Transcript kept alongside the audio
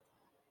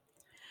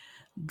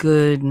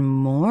Good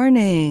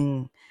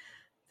morning.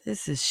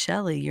 This is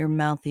Shelly, your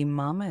mouthy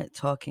mama at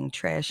Talking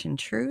Trash and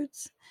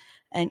Truths,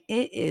 and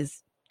it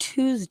is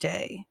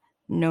Tuesday,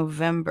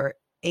 November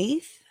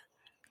 8th,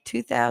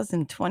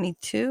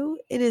 2022.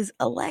 It is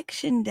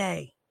election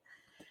day.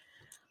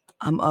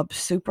 I'm up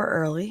super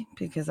early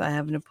because I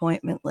have an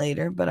appointment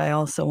later, but I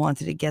also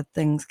wanted to get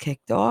things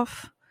kicked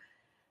off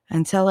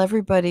and tell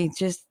everybody,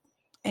 just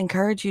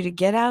encourage you to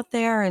get out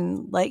there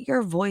and let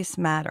your voice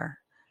matter.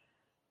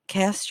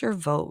 Cast your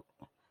vote.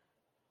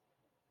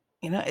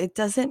 It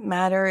doesn't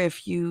matter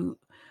if you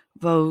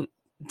vote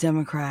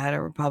Democrat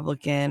or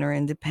Republican or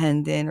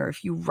independent, or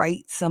if you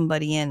write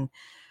somebody in.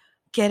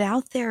 Get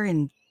out there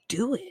and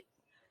do it.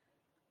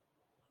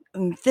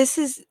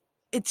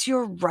 It's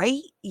your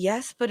right,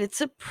 yes, but it's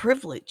a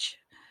privilege.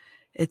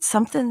 It's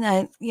something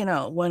that,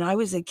 when I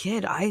was a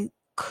kid, I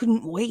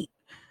couldn't wait.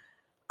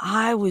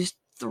 I was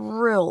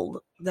thrilled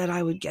that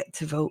I would get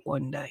to vote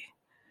one day.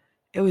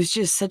 It was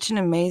just such an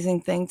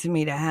amazing thing to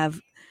me to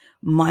have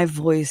my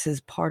voice as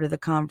part of the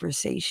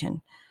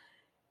conversation.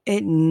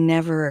 It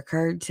never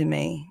occurred to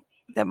me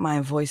that my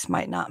voice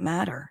might not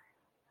matter.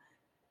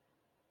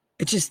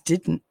 It just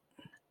didn't.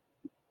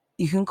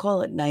 You can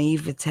call it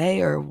naivete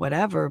or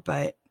whatever,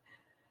 but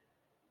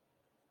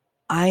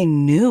I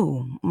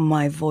knew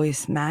my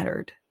voice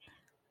mattered.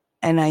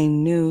 And I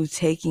knew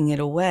taking it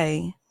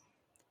away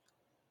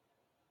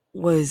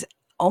was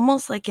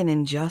almost like an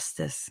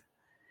injustice.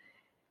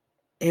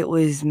 It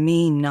was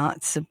me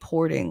not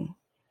supporting,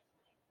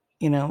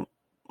 you know,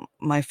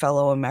 my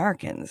fellow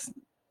Americans,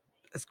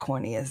 as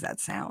corny as that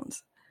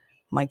sounds,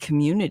 my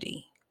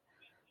community,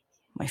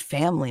 my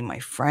family, my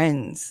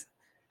friends,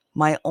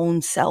 my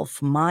own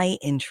self, my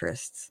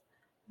interests,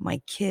 my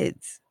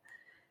kids.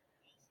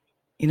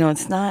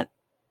 It's not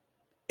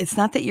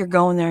that you're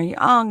going there and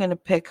I'm going to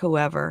pick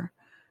whoever.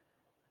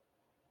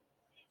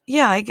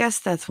 Yeah, I guess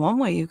that's one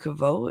way you could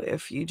vote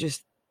if you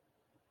just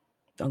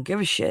don't give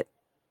a shit,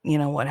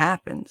 what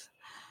happens.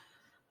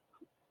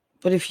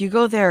 But if you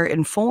go there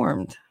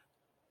informed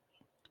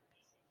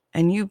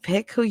and you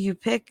pick who you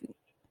pick,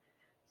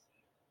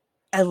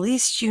 at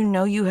least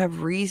you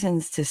have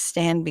reasons to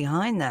stand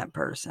behind that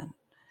person.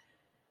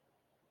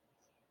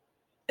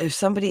 If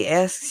somebody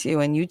asks you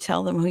and you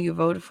tell them who you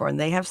voted for and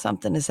they have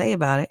something to say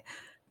about it,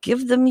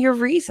 give them your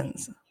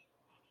reasons.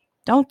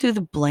 Don't do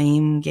the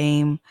blame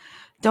game.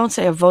 Don't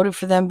say I voted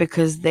for them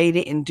because they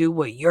didn't do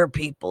what your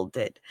people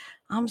did.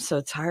 I'm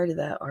so tired of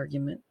that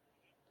argument.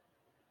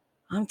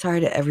 I'm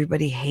tired of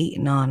everybody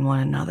hating on one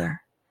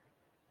another.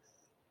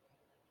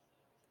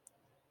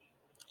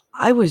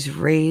 I was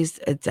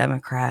raised a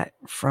Democrat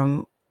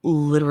from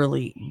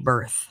literally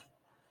birth.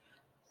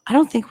 I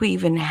don't think we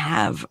even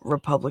have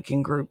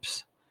Republican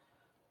groups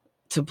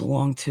to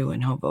belong to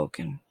in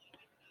Hoboken.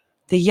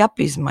 The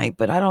yuppies might,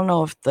 but I don't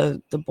know if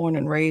the born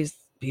and raised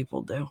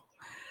people do.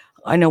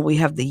 I know we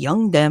have the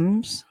Young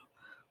Dems.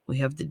 We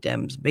have the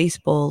Dems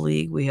Baseball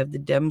League. We have the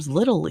Dems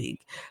Little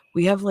League.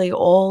 We have like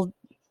all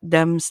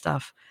Dem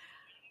stuff.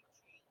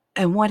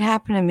 And what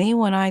happened to me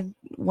when I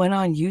went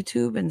on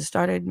YouTube and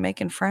started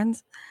making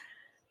friends?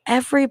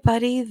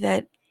 Everybody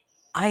that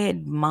I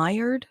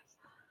admired,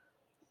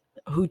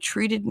 who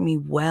treated me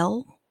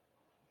well,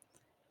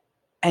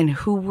 and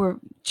who were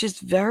just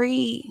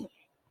very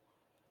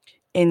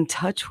in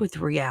touch with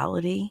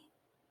reality,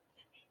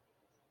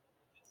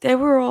 they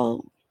were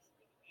all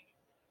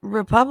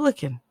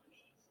Republican.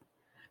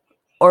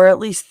 Or at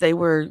least they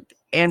were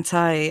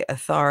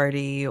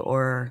anti-authority,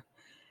 or,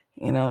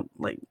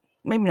 like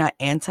maybe not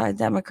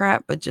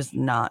anti-Democrat, but just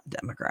not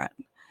Democrat.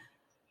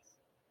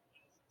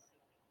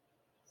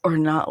 Or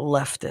not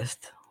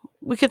leftist.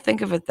 We could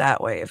think of it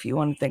that way if you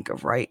want to think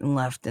of right and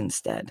left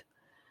instead.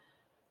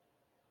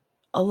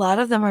 A lot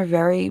of them are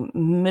very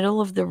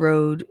middle of the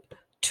road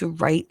to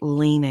right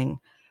leaning,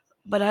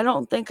 but I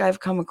don't think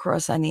I've come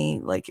across any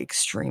like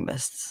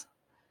extremists.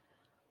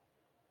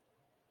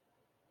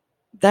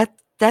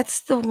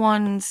 That's the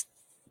ones,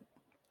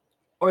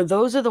 or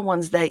those are the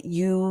ones that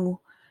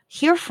you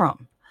hear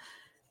from.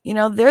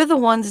 They're the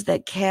ones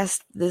that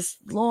cast this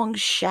long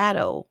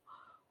shadow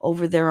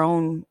over their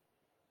own,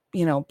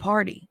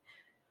 party.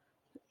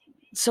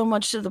 So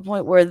much to the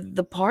point where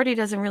the party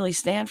doesn't really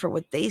stand for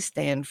what they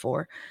stand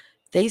for.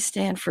 They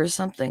stand for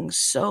something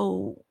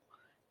so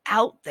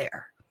out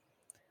there,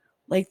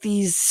 like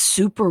these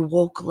super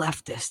woke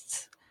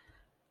leftists.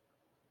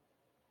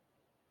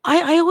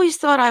 I always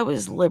thought I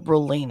was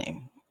liberal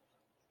leaning.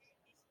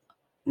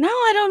 No,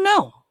 I don't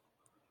know.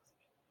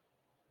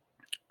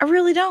 I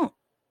really don't.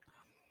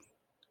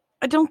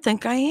 I don't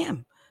think I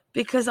am,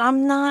 because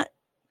I'm not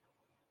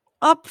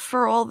up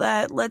for all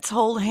that. Let's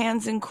hold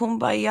hands in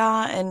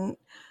kumbaya and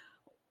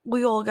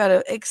we all got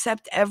to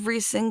accept every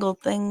single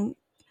thing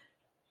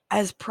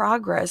as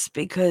progress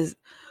because,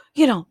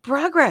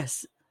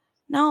 progress.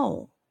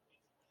 No,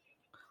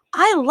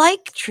 I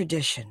like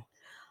tradition.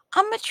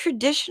 I'm a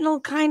traditional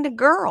kind of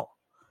girl.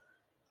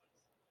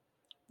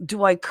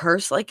 Do I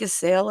curse like a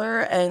sailor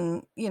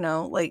and,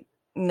 like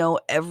know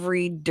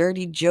every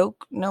dirty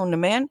joke known to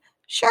man?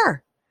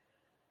 Sure.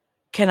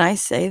 Can I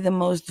say the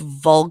most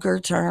vulgar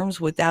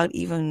terms without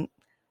even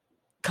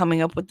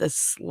coming up with a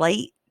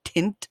slight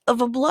tint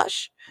of a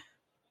blush?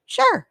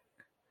 Sure.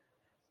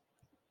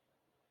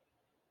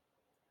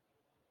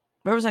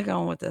 Where was I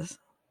going with this?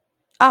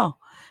 Oh,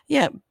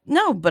 yeah.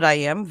 No, but I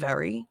am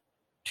very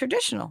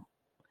traditional.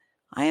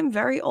 I am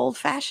very old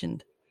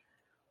fashioned.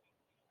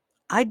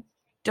 I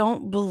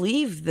don't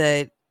believe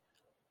that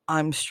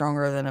I'm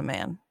stronger than a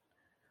man.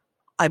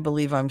 I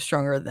believe I'm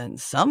stronger than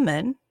some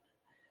men.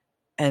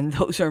 And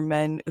those are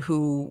men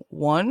who,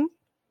 one,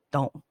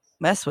 don't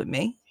mess with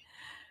me.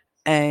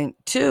 And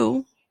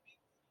two,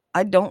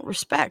 I don't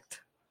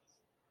respect.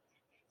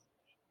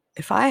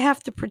 If I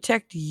have to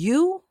protect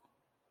you,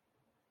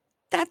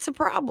 that's a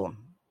problem.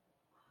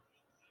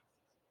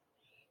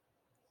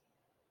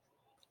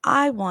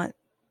 I want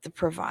the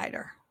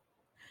provider.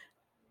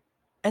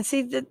 And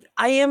see that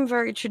I am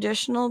very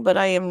traditional, but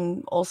I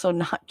am also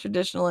not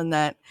traditional in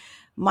that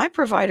my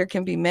provider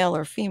can be male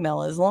or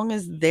female as long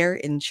as they're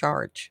in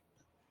charge.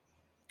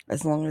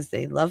 As long as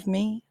they love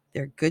me,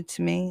 they're good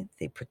to me,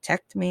 they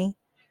protect me.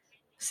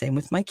 Same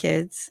with my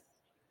kids.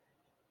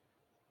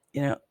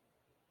 You know,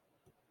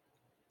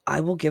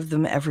 I will give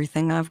them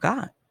everything I've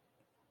got.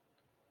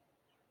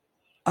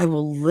 I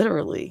will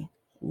literally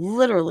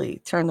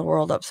turn the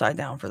world upside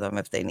down for them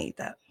if they need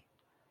that.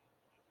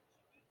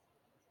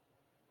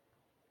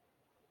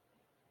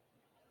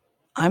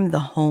 I'm the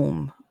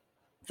home,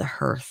 the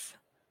hearth,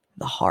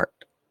 the heart.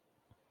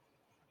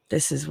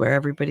 This is where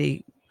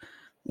everybody,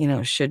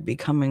 should be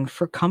coming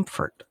for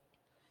comfort,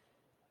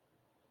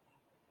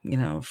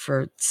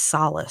 for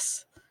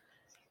solace.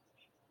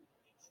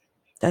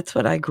 That's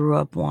what I grew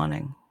up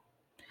wanting.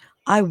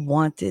 I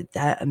wanted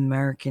that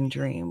American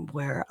dream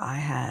where I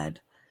had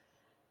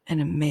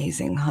an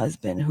amazing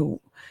husband who,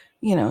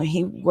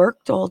 he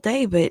worked all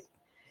day, but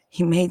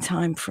he made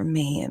time for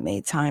me and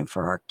made time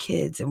for our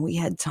kids. And we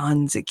had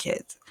tons of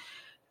kids.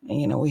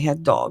 And, we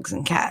had dogs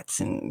and cats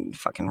and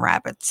fucking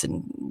rabbits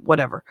and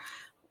whatever.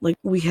 Like,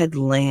 we had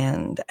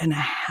land and a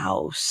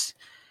house.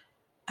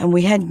 And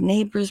we had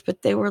neighbors,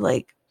 but they were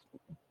like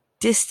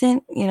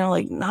distant,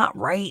 like not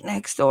right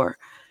next door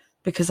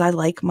because I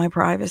like my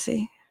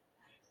privacy.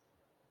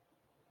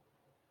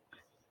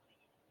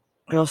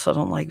 I also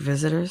don't like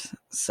visitors.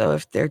 So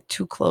if they're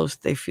too close,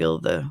 they feel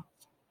the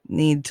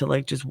need to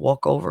like just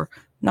walk over.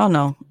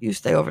 No, you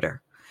stay over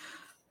there.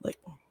 Like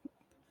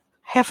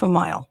half a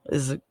mile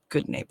is a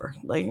good neighbor.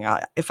 Like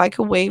if I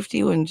could wave to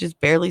you and just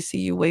barely see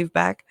you wave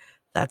back,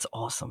 that's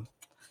awesome.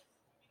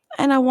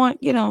 And I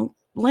want,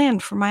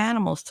 land for my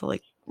animals to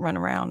like run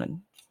around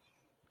and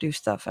do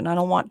stuff. And I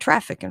don't want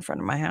traffic in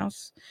front of my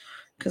house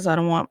because I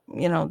don't want,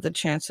 the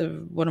chance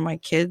of one of my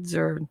kids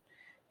or,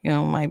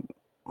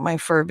 my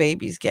fur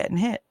babies getting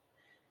hit.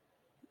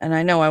 And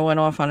I know I went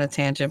off on a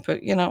tangent,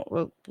 but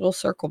we'll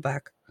circle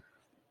back.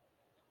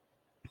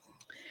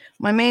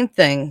 My main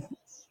thing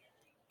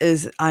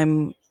is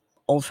I'm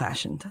old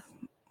fashioned.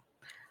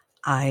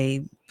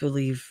 I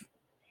believe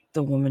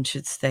the woman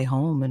should stay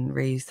home and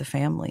raise the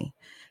family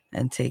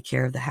and take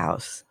care of the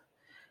house.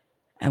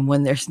 And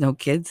when there's no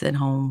kids at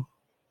home,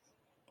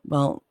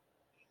 well,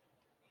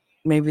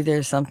 maybe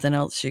there's something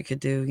else she could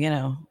do,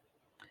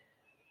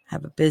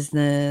 have a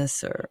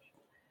business or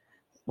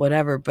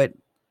whatever. But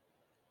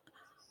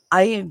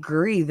I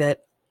agree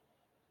that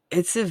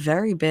it's a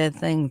very bad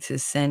thing to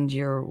send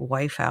your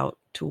wife out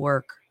to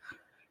work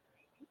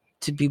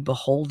to be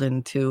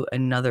beholden to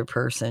another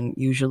person,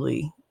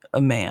 usually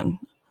a man.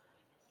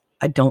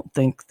 I don't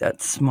think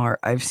that's smart.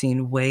 I've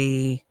seen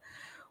way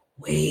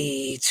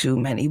too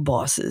many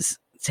bosses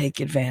take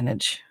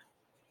advantage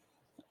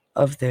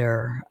of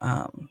their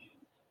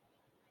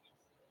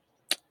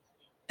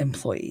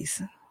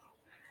employees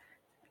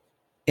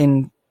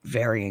in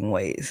varying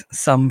ways.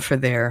 Some for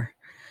their,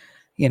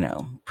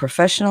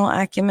 professional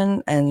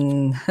acumen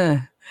and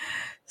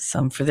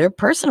some for their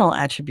personal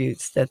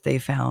attributes that they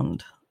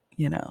found,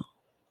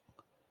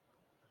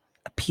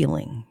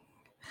 appealing.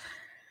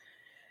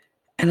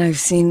 And I've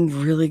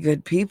seen really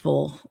good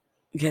people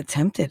get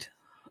tempted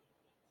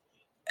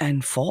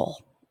and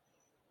fall.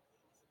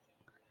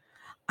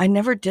 I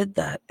never did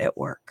that at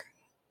work.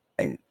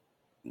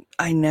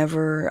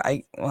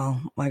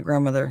 My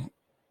grandmother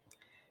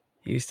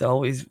used to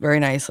always very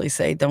nicely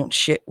say, don't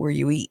shit where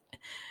you eat.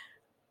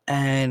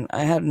 And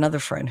I had another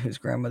friend whose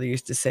grandmother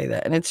used to say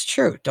that. And it's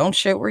true. Don't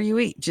shit where you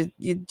eat.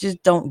 You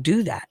just don't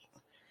do that.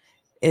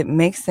 It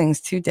makes things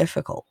too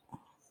difficult.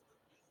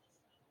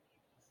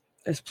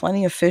 There's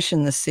plenty of fish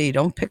in the sea.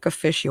 Don't pick a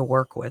fish you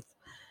work with.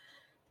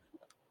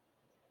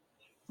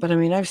 But I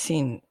mean, I've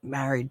seen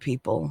married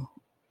people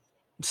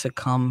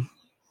succumb.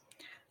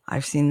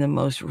 I've seen the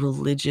most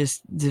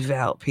religious,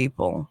 devout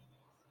people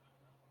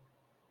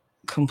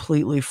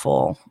completely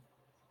fall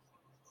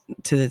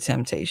to the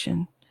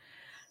temptation.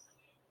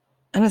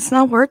 And it's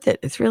not worth it.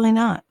 It's really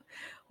not.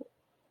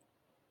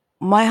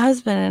 My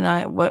husband and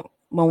I, when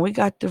we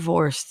got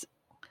divorced,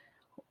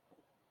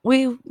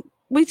 we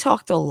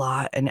talked a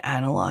lot and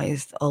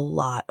analyzed a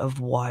lot of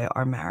why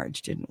our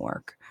marriage didn't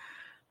work.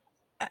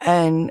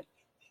 And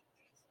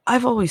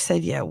I've always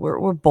said, yeah,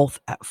 we're both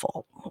at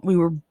fault. We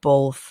were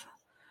both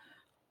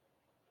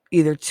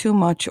either too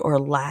much or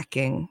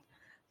lacking,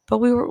 but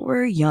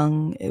we're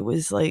young. It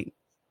was like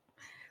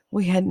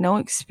we had no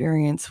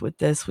experience with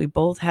this. We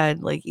both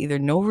had like either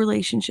no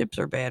relationships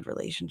or bad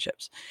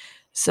relationships.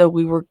 So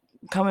we were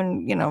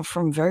coming,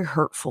 from very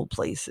hurtful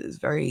places,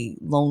 very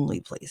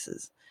lonely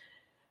places.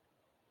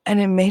 And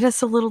it made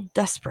us a little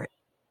desperate,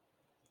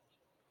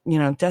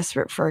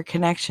 desperate for a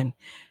connection.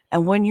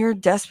 And when you're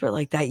desperate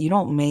like that, you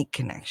don't make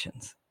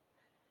connections.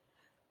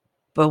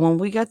 But when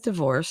we got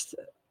divorced,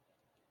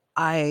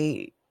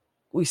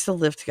 we still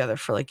lived together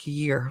for like a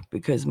year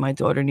because my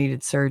daughter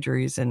needed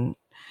surgeries and,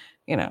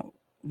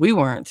 we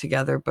weren't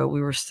together, but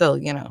we were still,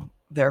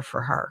 there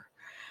for her.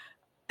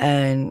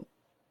 And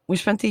we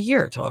spent a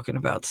year talking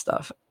about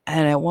stuff.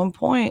 And at one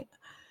point,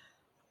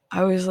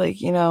 I was like,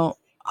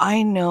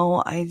 I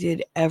know I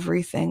did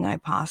everything I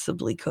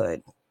possibly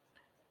could.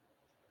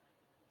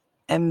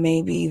 And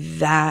maybe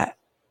that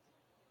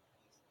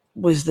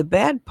was the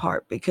bad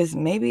part because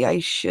maybe I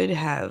should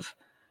have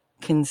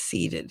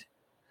conceded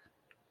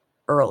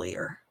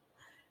earlier.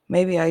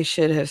 Maybe I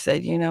should have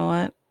said, you know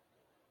what?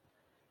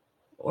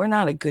 We're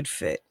not a good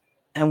fit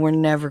and we're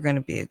never going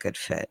to be a good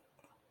fit.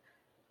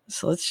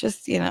 So let's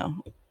just,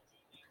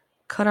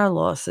 cut our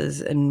losses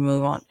and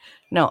move on.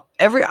 No,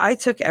 I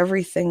took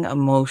everything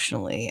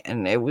emotionally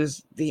and it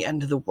was the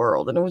end of the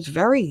world. And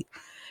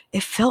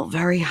it felt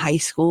very high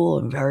school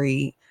and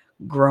very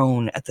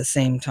grown at the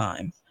same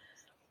time.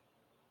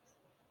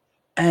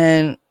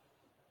 And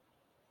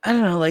I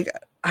don't know, like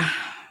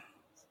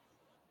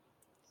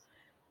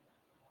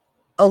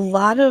a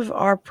lot of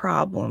our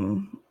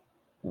problem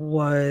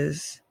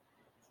was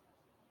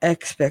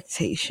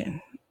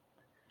expectation.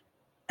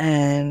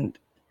 And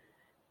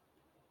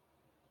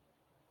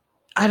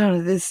I don't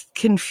know, this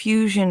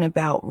confusion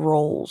about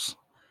roles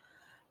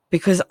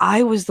because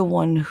I was the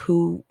one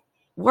who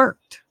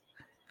worked.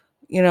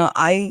 He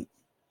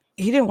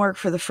didn't work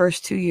for the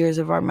first 2 years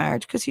of our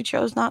marriage because he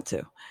chose not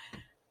to.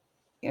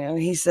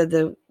 He said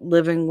that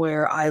living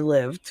where I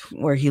lived,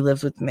 where he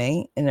lived with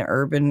me in an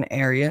urban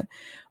area,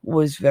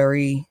 was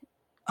very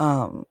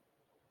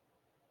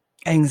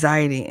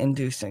anxiety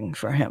inducing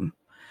for him.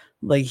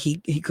 Like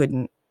he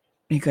couldn't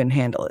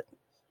handle it.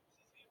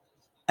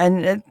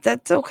 And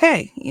that's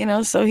okay,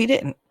 so he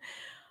didn't.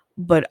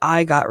 But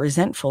I got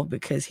resentful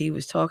because he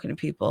was talking to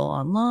people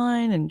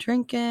online and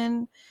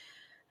drinking.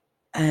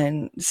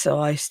 And so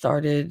I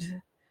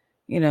started,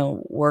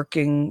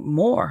 working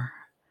more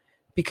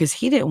because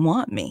he didn't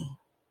want me.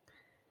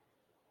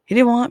 He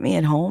didn't want me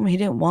at home. He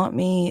didn't want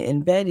me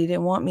in bed. He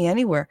didn't want me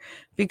anywhere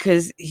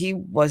because he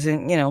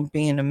wasn't,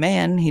 being a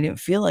man. He didn't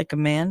feel like a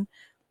man.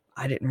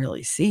 I didn't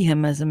really see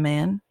him as a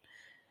man.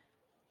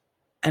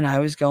 And I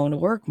was going to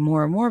work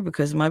more and more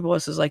because my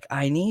boss was like,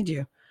 I need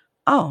you.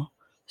 Oh,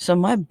 so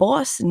my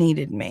boss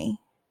needed me.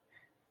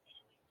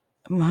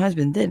 My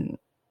husband didn't.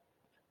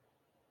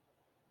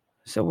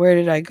 So where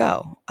did I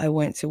go? I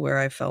went to where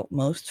I felt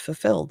most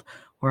fulfilled,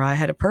 where I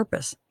had a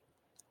purpose.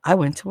 I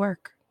went to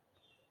work.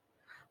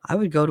 I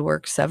would go to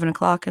work 7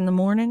 o'clock in the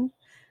morning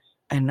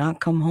and not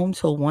come home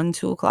till 1,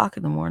 2 o'clock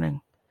in the morning.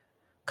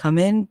 Come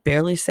in,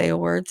 barely say a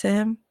word to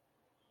him,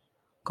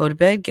 go to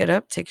bed, get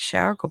up, take a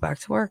shower, go back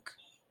to work.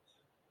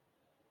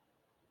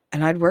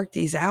 And I'd work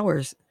these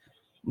hours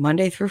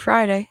Monday through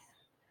Friday.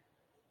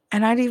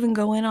 And I'd even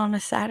go in on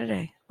a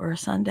Saturday or a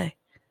Sunday.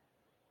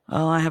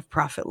 Oh, I have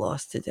profit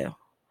loss to do.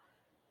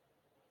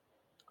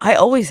 I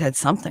always had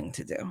something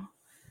to do,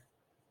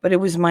 but it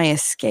was my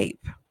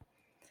escape.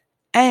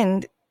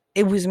 And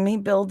it was me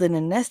building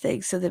a nest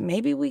egg so that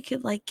maybe we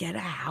could like get a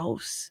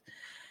house.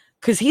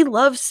 Because he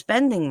loved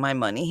spending my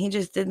money. He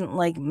just didn't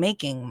like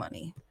making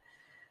money.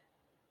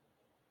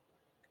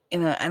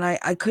 And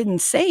I couldn't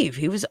save.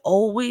 He was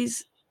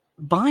always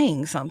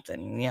buying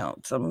something,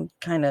 some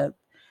kind of,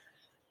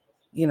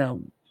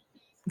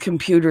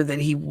 computer that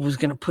he was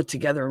going to put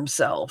together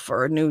himself,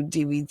 or a new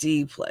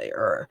DVD player,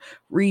 or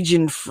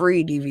region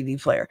free DVD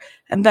player.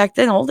 And back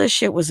then, all this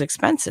shit was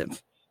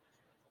expensive.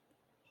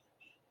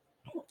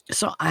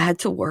 So I had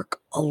to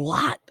work a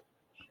lot.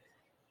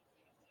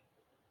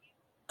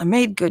 I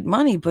made good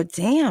money, but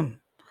damn,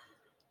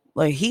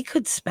 like he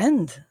could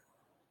spend.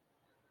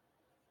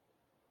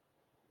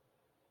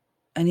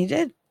 And he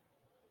did.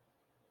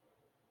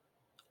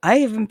 I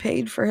even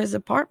paid for his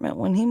apartment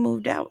when he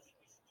moved out.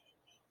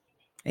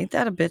 Ain't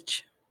that a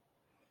bitch?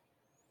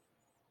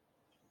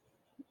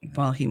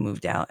 Well, he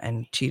moved out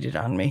and cheated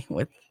on me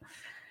with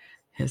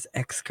his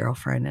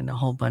ex-girlfriend and a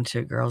whole bunch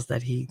of girls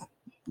that he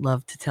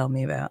loved to tell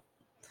me about.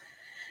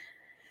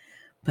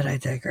 But I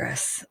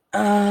digress.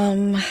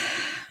 Yeah,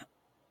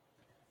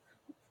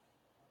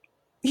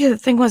 the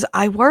thing was,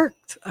 I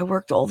worked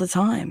all the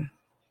time.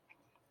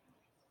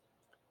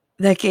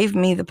 That gave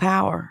me the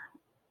power.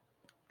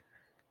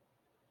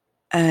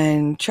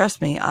 And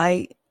trust me,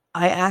 I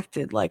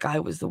acted like I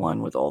was the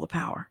one with all the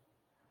power.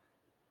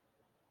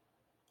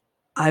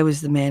 I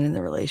was the man in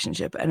the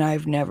relationship, and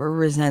I've never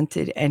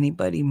resented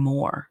anybody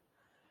more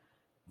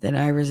than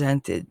I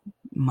resented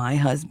my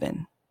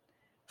husband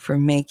for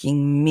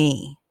making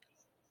me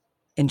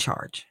in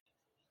charge.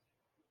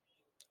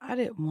 I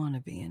didn't want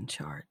to be in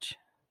charge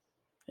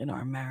in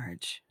our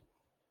marriage.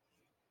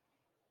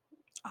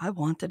 I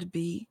wanted to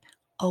be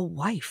a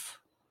wife.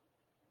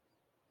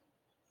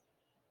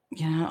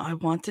 I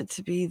wanted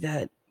to be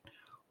that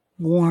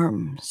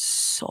warm,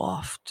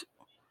 soft,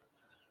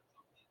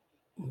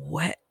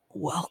 wet,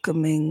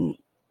 welcoming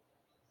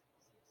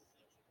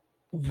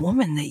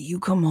woman that you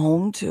come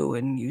home to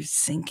and you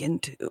sink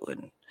into,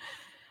 and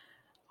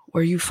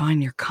where you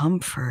find your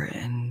comfort,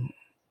 and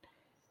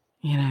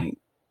you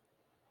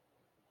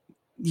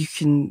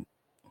can,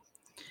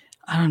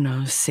 I don't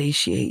know,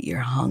 satiate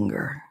your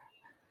hunger.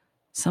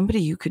 Somebody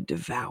you could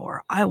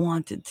devour. I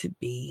wanted to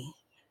be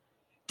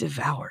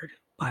devoured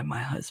by my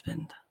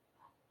husband.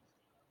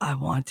 I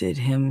wanted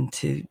him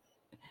to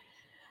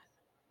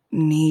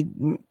need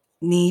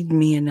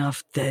me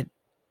enough that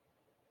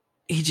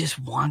he just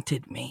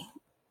wanted me.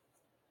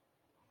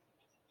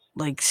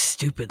 Like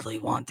stupidly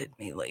wanted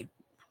me, like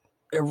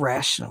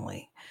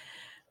irrationally.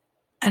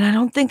 And I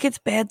don't think it's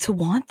bad to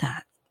want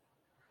that.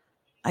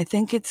 I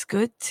think it's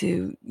good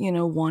to,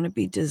 want to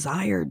be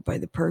desired by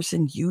the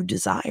person you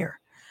desire.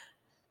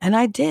 And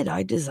I did.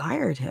 I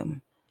desired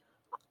him.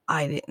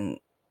 I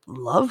didn't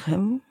love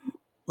him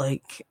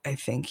like I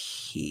think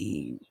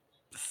he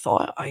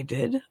thought I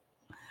did.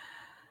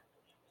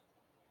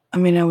 I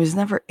mean, I was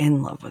never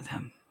in love with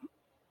him.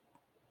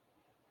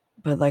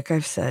 But like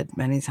I've said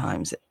many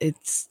times,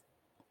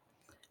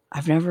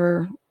 I've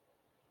never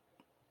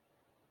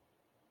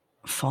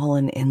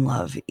fallen in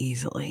love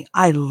easily.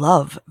 I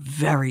love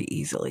very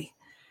easily.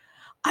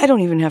 I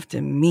don't even have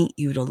to meet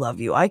you to love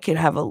you. I could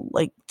have a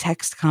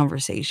text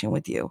conversation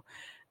with you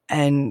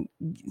and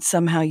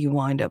somehow you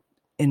wind up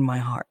in my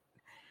heart.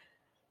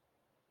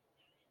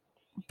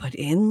 But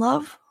in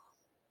love,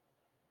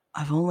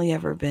 I've only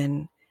ever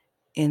been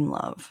in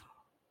love.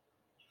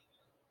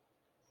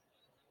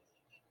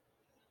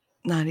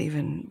 Not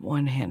even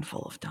one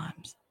handful of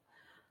times.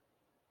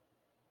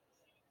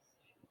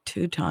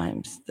 2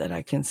 times that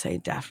I can say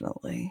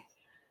definitely.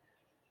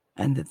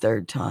 And the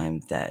third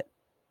time that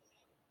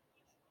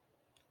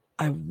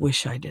I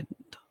wish I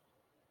didn't.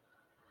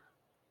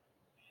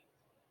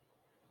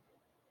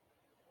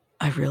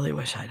 I really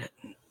wish I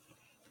didn't.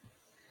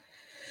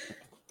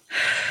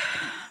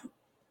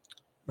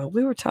 But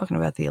we were talking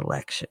about the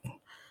election.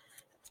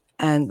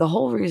 And the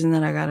whole reason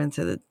that I got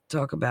into the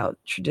talk about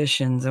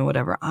traditions and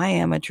whatever, I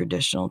am a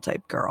traditional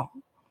type girl.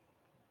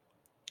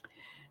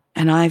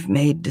 And I've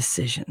made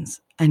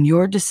decisions. And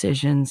your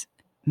decisions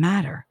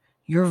matter.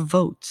 Your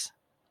votes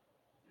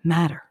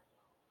matter.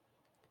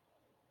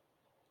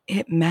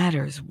 It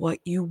matters what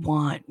you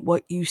want,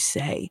 what you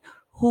say,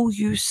 who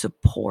you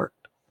support.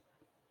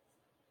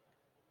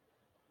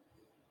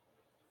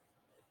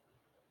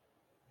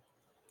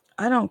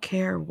 I don't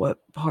care what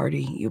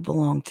party you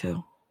belong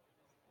to.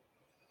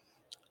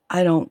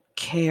 I don't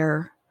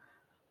care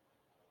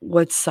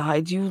what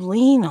side you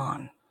lean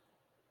on.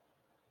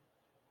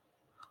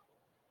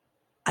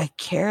 I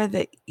care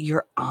that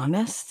you're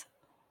honest.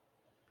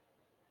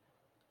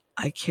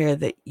 I care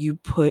that you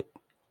put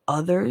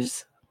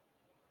others,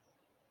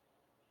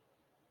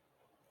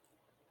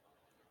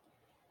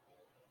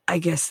 I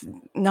guess,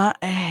 not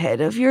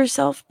ahead of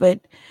yourself, but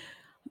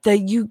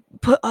that you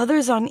put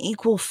others on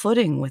equal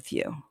footing with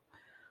you.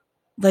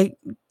 Like,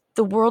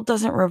 the world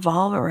doesn't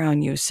revolve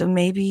around you, so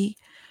maybe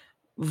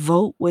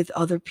vote with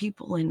other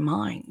people in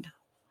mind.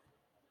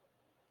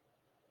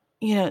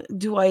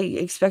 Do I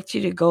expect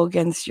you to go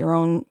against your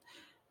own,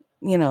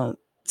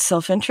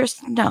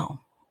 self-interest?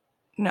 No,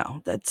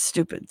 that's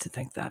stupid to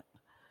think that.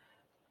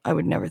 I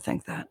would never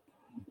think that.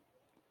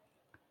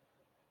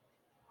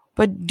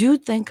 But do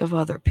think of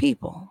other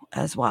people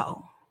as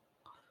well.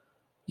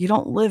 You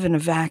don't live in a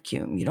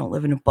vacuum. You don't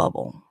live in a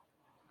bubble.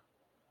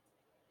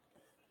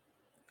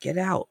 Get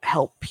out,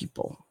 help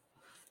people.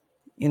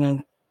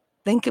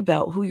 Think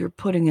about who you're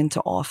putting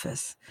into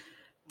office.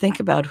 Think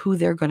about who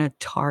they're going to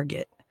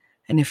target.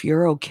 And if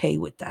you're okay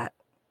with that,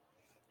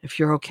 if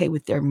you're okay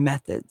with their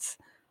methods,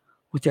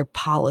 with their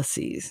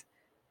policies,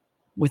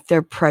 with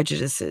their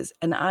prejudices,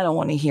 and I don't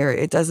want to hear it.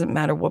 It doesn't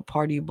matter what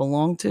party you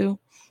belong to.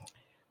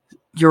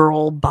 You're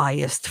all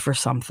biased for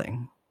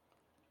something.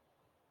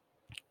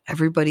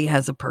 Everybody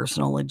has a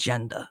personal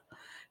agenda.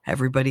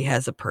 Everybody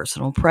has a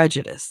personal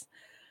prejudice.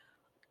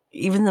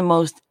 Even the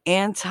most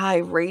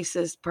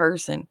anti-racist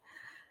person,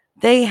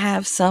 they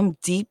have some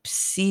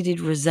deep-seated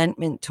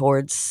resentment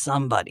towards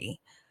somebody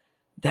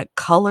that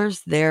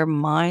colors their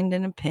mind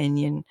and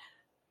opinion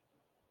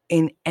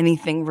in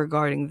anything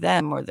regarding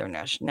them or their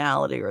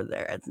nationality or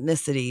their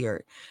ethnicity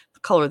or the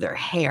color of their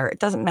hair. It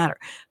doesn't matter,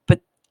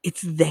 but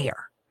it's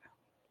there.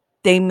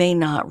 They may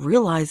not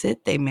realize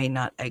it. They may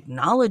not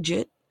acknowledge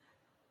it.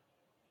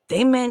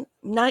 They may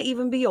not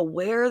even be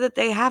aware that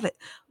they have it,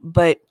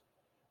 but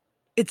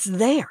it's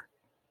there.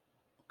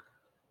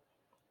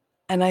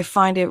 And I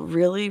find it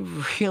really,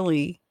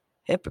 really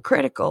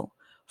hypocritical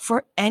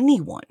for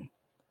anyone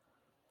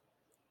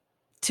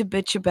to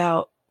bitch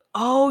about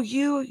Oh,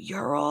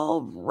 you're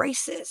all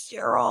racist.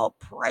 You're all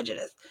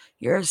prejudiced.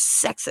 You're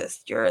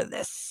sexist. You're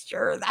this,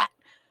 you're that.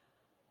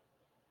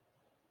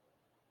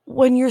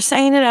 When you're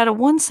saying it out of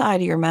one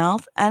side of your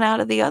mouth and out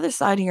of the other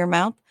side of your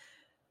mouth,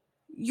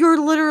 you're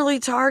literally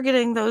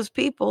targeting those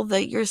people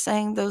that you're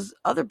saying those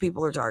other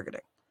people are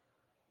targeting.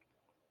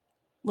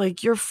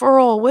 Like, you're for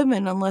all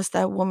women unless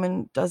that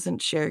woman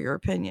doesn't share your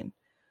opinion.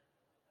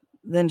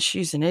 Then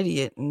she's an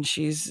idiot and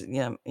she's,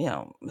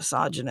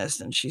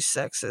 misogynist and she's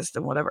sexist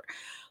and whatever.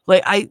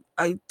 Like, I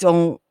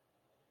don't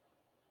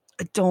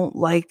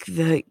like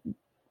the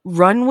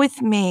run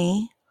with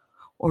me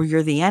or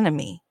you're the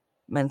enemy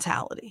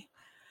mentality.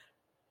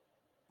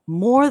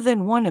 More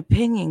than one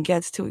opinion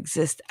gets to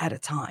exist at a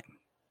time.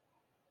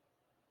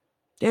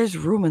 There's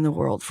room in the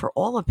world for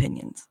all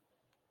opinions.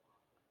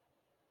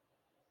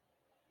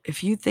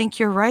 If you think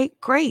you're right,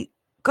 great.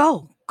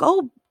 Go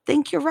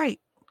think you're right.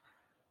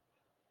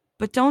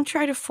 But don't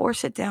try to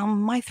force it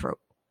down my throat.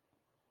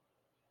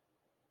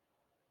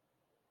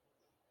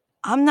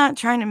 I'm not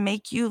trying to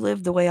make you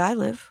live the way I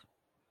live.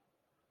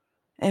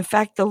 In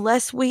fact, the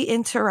less we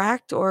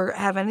interact or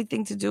have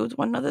anything to do with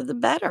one another, the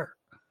better.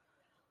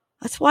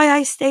 That's why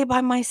I stay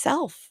by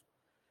myself.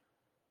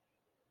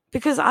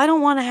 Because I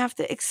don't want to have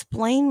to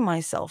explain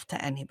myself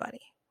to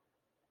anybody.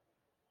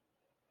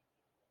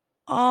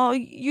 Oh,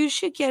 you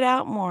should get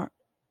out more.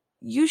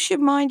 You should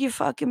mind your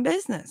fucking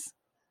business.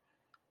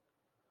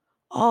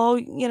 Oh,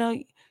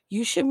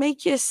 you should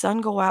make your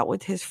son go out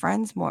with his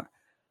friends more.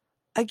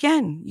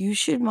 Again, you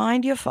should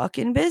mind your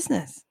fucking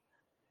business.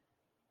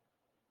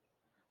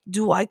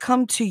 Do I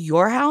come to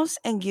your house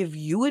and give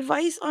you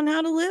advice on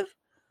how to live?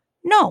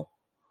 No.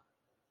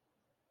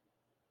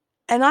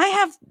 And I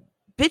have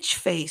bitch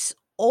face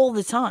all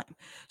the time.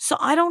 So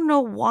I don't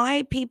know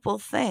why people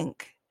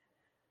think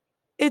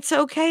it's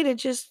okay to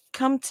just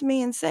come to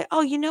me and say,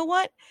 oh, you know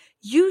what?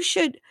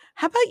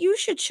 How about you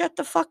should shut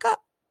the fuck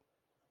up?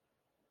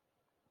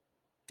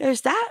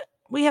 There's that.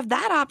 We have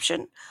that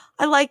option.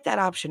 I like that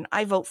option.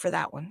 I vote for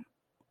that one.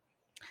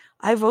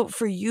 I vote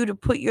for you to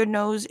put your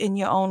nose in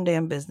your own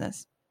damn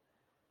business.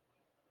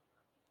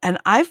 And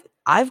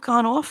I've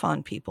gone off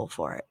on people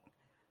for it.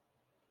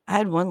 I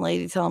had one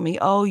lady tell me,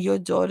 oh, your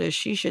daughter,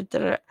 she should.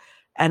 Da-da-da.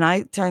 And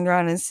I turned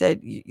around and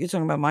said, you're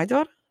talking about my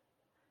daughter?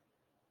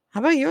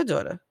 How about your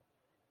daughter?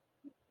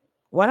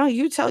 Why don't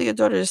you tell your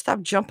daughter to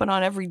stop jumping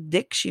on every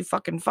dick she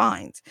fucking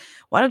finds?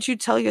 Why don't you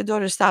tell your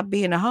daughter to stop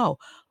being a hoe?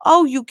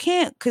 Oh, you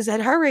can't, because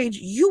at her age,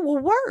 you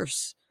were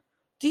worse.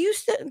 Do you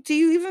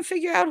even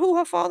figure out who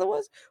her father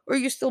was? Or are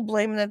you still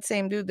blaming that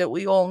same dude that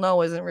we all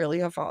know isn't really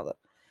her father?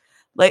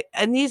 Like,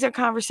 and these are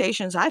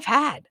conversations I've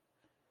had.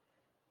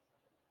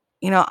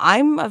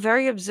 I'm a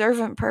very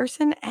observant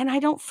person and I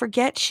don't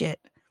forget shit.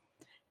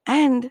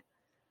 And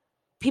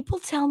people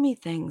tell me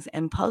things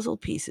and puzzle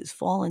pieces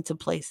fall into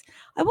place.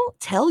 I won't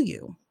tell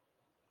you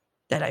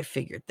that I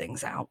figured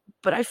things out,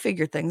 but I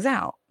figure things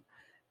out.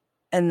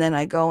 And then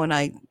I go and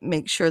I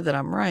make sure that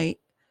I'm right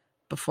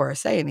before I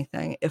say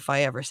anything, if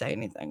I ever say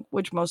anything,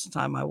 which most of the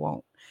time I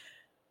won't.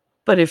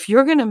 But if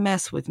you're going to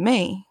mess with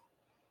me,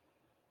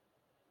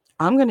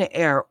 I'm going to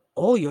air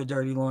all your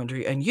dirty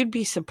laundry, and you'd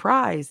be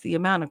surprised the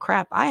amount of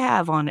crap I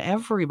have on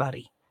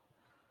everybody.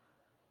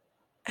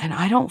 And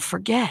I don't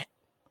forget.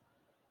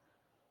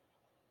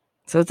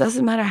 So it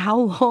doesn't matter how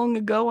long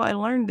ago I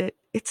learned it.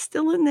 It's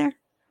still in there,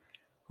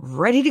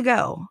 ready to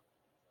go.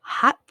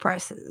 Hot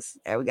presses.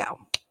 There we go.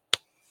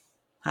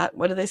 Hot,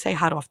 what do they say?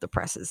 Hot off the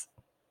presses.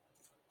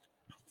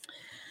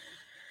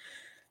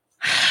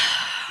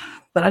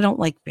 But I don't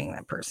like being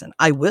that person.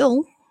 I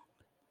will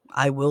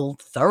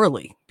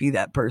thoroughly be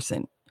that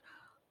person.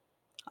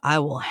 I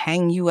will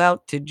hang you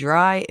out to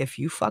dry if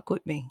you fuck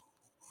with me.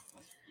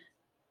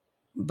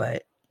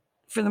 But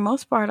for the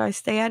most part, I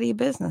stay out of your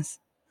business.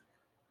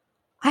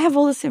 I have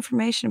all this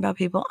information about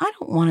people. I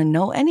don't want to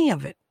know any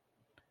of it.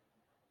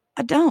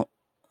 I don't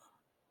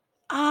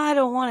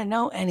want to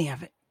know any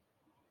of it.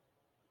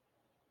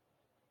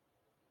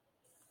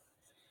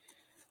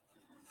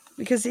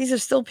 Because these are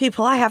still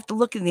people I have to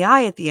look in the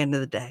eye at the end of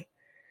the day.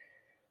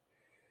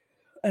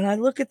 And I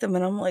look at them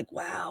and I'm like,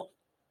 wow,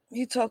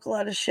 you talk a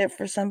lot of shit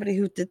for somebody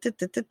who did.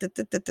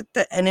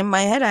 And in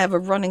my head, I have a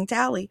running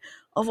tally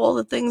of all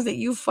the things that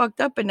you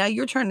fucked up. And now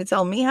you're trying to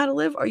tell me how to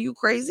live? Are you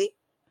crazy?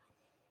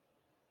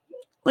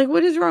 Like,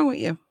 what is wrong with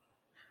you?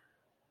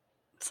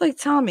 It's like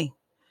Tommy.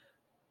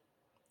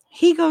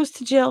 He goes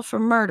to jail for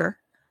murder.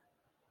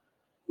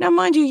 Now,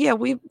 mind you, yeah,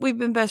 we've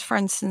been best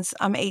friends since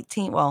I'm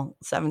 18, well,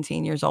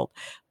 17 years old.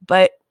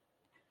 But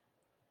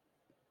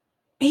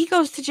he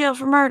goes to jail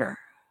for murder.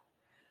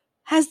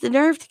 Has the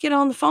nerve to get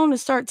on the phone and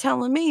start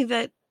telling me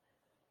that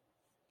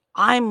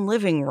I'm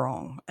living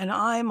wrong and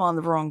I'm on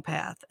the wrong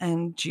path.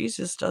 And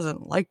Jesus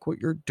doesn't like what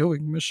you're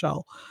doing,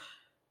 Michelle.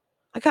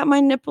 I got my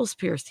nipples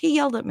pierced. He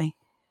yelled at me.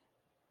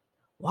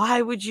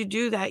 Why would you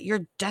do that?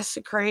 You're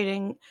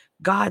desecrating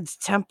God's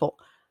temple.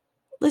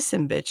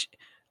 Listen, bitch.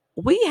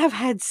 We have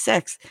had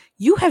sex.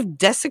 You have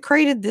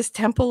desecrated this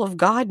temple of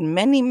God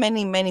many,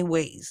 many, many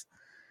ways.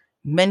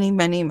 Many,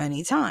 many,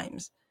 many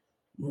times.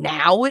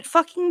 Now it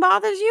fucking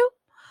bothers you?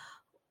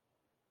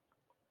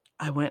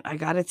 I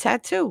got a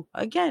tattoo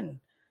again.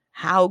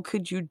 How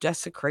could you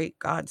desecrate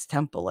God's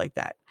temple like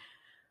that?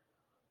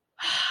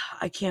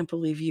 I can't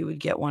believe you would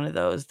get one of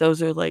those.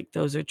 Those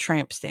are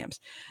tramp stamps.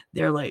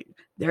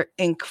 They're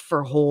ink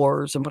for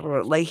whores and blah,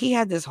 blah, blah. Like he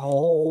had this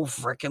whole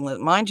freaking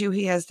list. Mind you,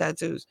 he has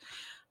tattoos.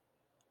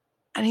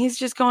 And he's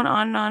just going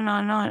on and on and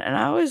on and on. And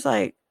I was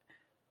like,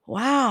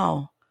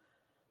 wow.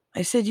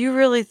 I said, you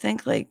really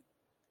think like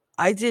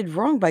I did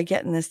wrong by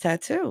getting this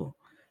tattoo?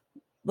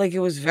 Like it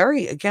was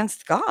very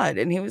against God.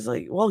 And he was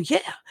like, well, yeah.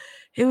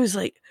 It was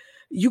like,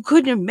 you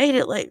couldn't have made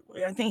it like,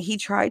 I think he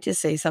tried to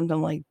say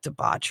something like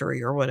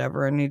debauchery or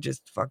whatever, and he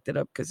just fucked it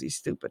up because he's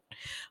stupid.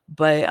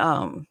 But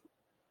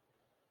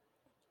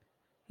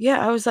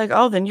yeah, I was like,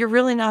 oh, then you're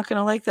really not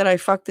gonna like that I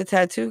fucked the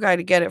tattoo guy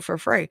to get it for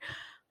free.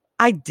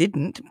 I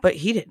didn't, but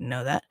he didn't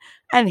know that.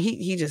 And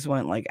he just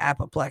went like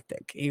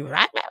apoplectic. He was,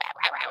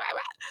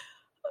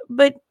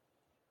 but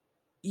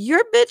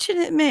you're bitching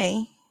at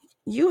me.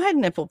 You had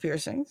nipple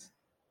piercings.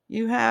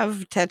 You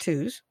have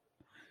tattoos.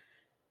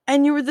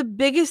 And you were the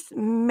biggest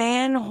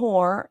man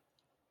whore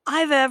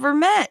I've ever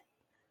met.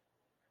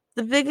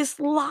 The biggest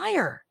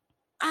liar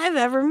I've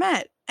ever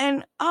met.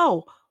 And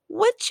oh,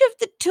 which of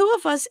the two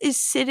of us is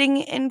sitting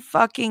in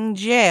fucking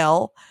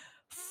jail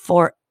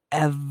forever?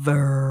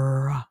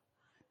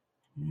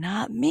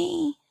 Not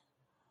me.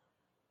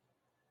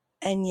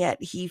 And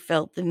yet he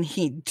felt the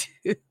need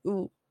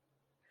to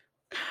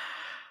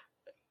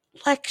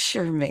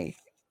lecture me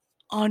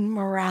on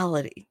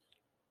morality.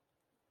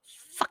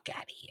 Fuck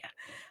out of here.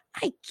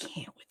 I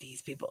can't with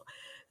these people.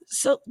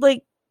 So,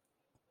 like,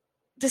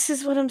 this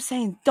is what I'm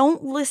saying.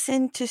 Don't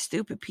listen to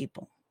stupid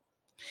people.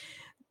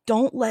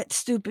 Don't let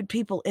stupid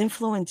people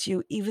influence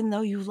you, even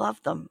though you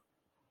love them,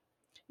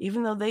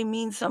 even though they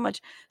mean so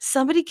much.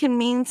 Somebody can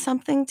mean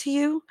something to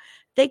you.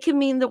 They can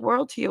mean the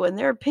world to you, and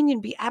their opinion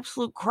be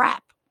absolute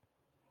crap.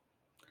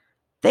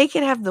 They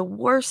could have the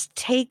worst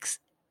takes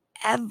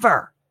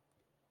ever.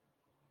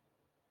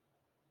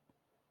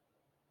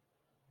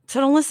 So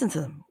don't listen to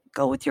them.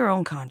 Go with your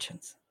own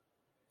conscience.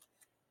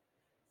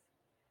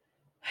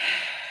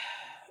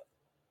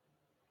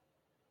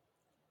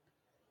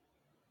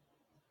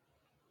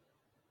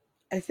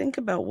 I think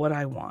about what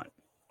I want.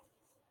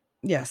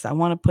 Yes, I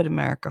want to put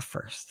America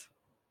first.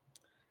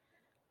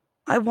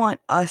 I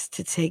want us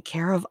to take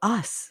care of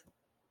us.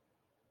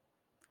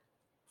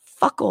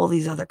 Fuck all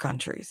these other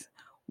countries.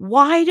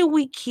 Why do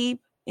we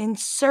keep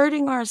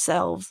inserting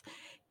ourselves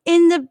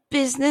in the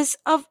business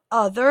of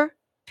other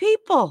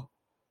people?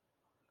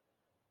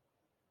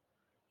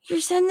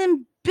 You're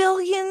sending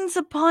billions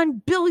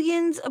upon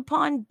billions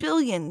upon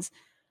billions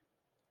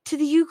to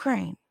the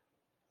Ukraine.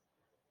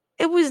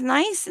 It was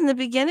nice in the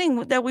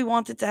beginning that we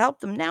wanted to help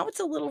them. Now it's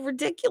a little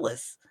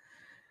ridiculous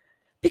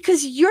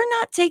because you're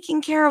not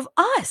taking care of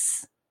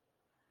us.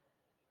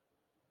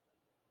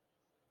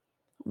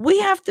 We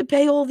have to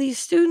pay all these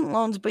student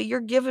loans, but you're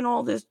giving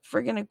all this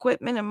friggin'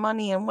 equipment and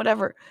money and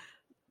whatever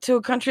to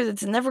a country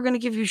that's never going to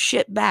give you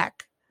shit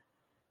back.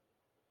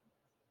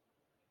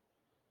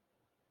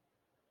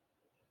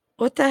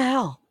 What the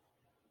hell?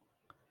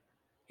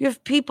 You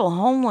have people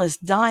homeless,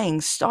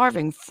 dying,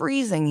 starving,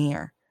 freezing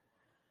here,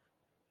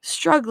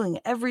 struggling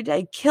every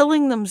day,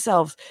 killing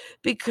themselves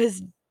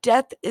because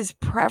death is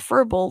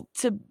preferable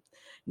to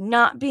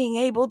not being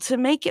able to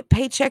make it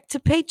paycheck to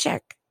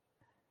paycheck.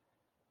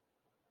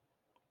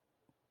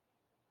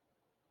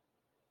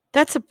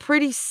 That's a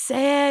pretty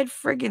sad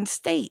friggin'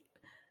 state.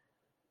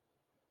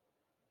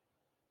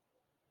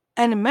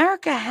 And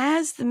America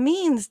has the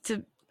means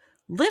to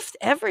lift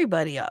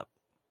everybody up.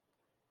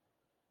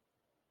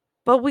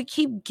 But we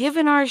keep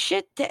giving our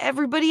shit to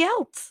everybody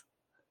else.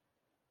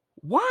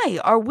 Why?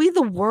 Are we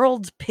the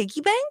world's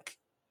piggy bank?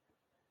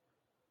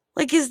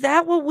 Like, is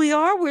that what we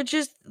are? We're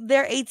just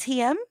their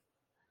ATM?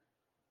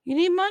 You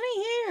need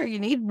money here. You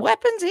need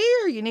weapons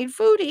here. You need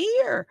food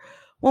here.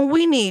 When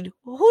we need,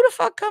 who the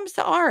fuck comes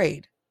to our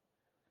aid?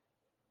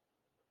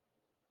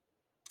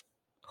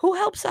 Who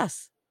helps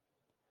us?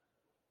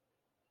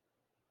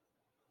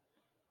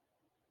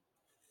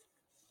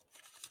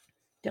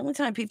 The only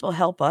time people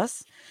help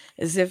us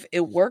is if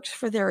it works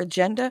for their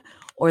agenda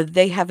or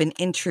they have an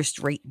interest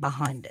rate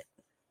behind it.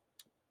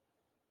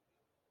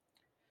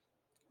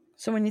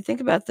 So when you think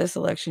about this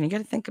election, you got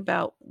to think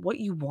about what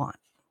you want.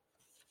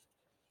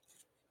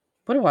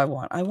 What do I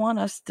want? I want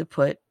us to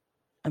put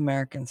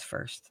Americans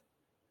first.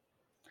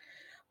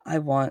 I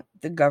want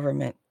the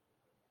government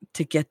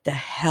to get the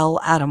hell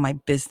out of my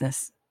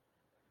business.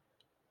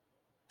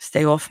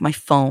 Stay off my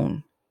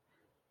phone.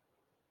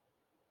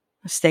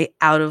 Stay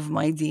out of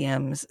my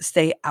DMs.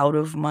 Stay out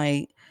of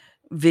my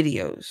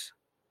videos.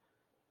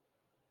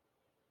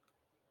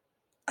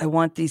 I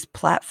want these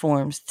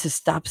platforms to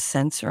stop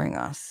censoring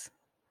us.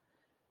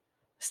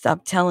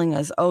 Stop telling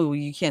us, oh,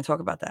 you can't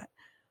talk about that.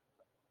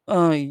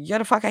 Oh, yeah,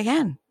 the fuck I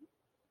can.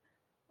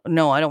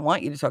 No, I don't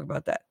want you to talk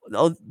about that.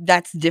 Oh,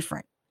 that's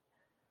different.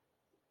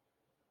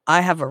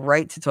 I have a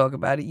right to talk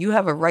about it. You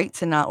have a right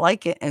to not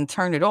like it and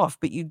turn it off,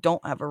 but you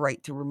don't have a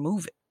right to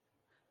remove it.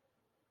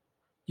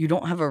 You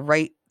don't have a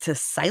right to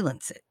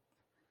silence it.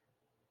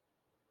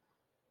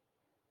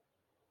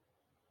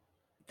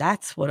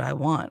 That's what I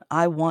want.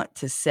 I want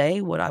to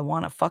say what I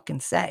want to fucking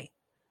say.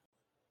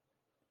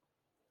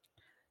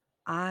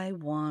 I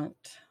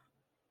want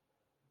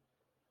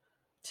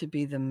to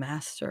be the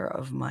master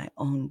of my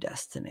own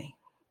destiny.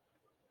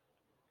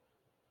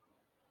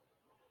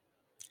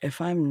 If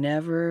I'm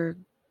never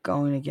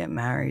going to get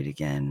married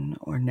again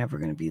or never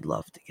going to be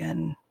loved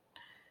again,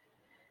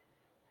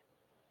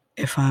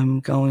 if I'm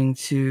going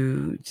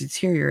to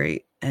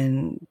deteriorate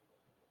and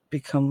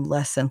become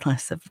less and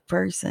less of a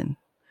person,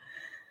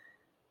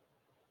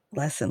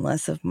 less and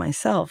less of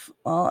myself,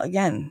 well,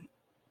 again,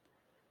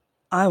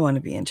 I want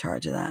to be in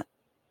charge of that.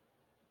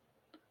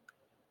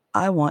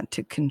 I want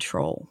to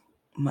control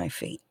my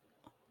fate.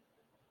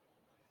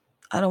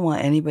 I don't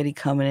want anybody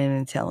coming in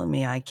and telling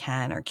me I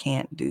can or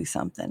can't do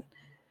something.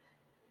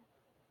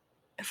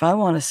 If I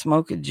want to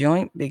smoke a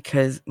joint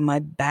because my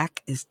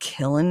back is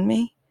killing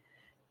me,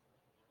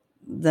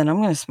 then I'm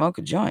going to smoke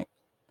a joint.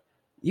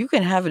 You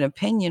can have an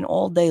opinion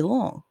all day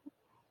long.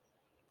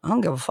 I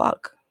don't give a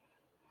fuck.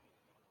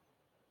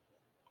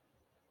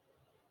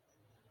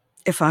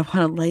 If I want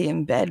to lay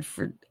in bed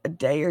for a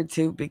day or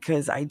two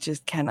because I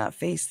just cannot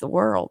face the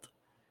world,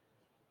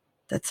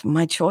 that's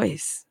my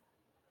choice.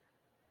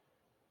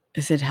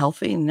 Is it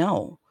healthy?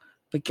 No.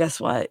 But guess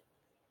what?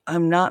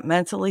 I'm not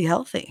mentally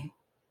healthy.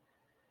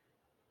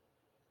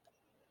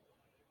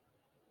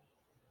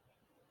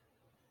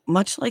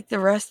 Much like the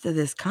rest of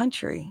this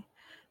country,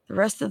 the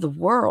rest of the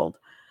world,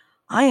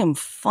 I am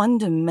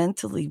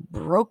fundamentally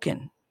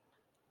broken.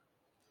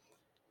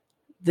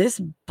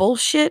 This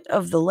bullshit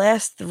of the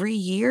last 3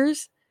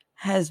 years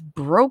has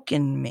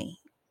broken me.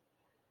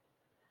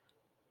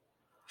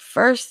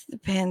 First, the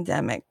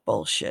pandemic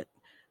bullshit,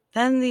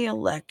 then the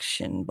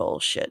election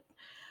bullshit,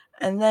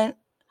 and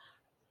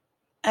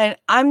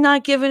I'm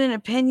not giving an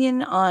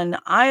opinion on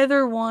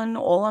either one.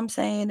 All I'm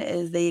saying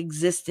is they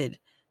existed.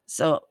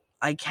 So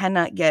I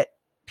cannot get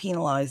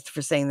penalized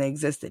for saying they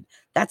existed.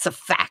 That's a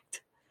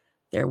fact.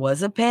 There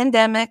was a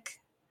pandemic.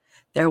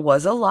 There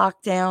was a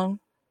lockdown.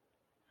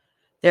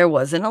 There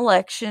was an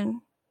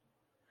election.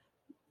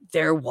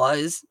 There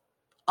was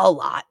a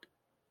lot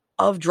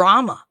of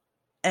drama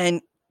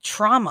and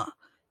trauma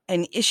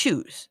and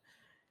issues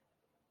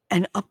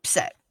and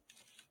upset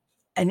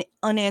and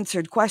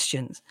unanswered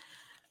questions.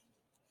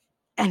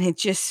 And it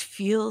just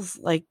feels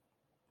like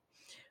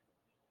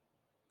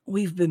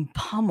we've been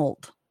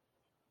pummeled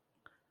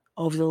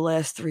over the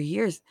last 3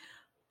 years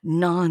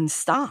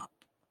nonstop.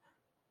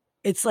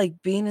 It's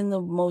like being in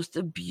the most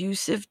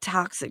abusive,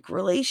 toxic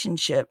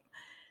relationship,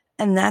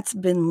 and that's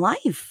been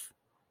life.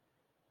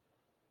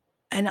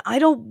 And I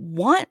don't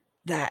want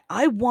that.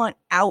 I want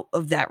out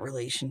of that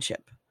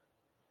relationship.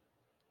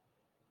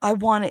 I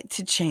want it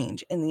to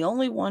change. And the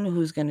only one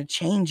who's going to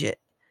change it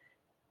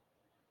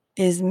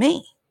is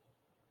me.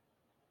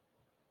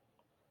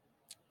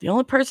 The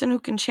only person who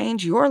can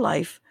change your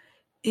life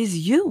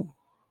is you.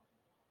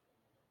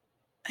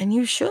 And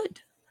you should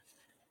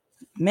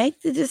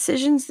make the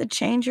decisions that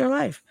change your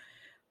life.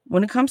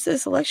 When it comes to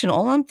this election,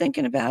 all I'm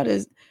thinking about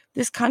is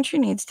this country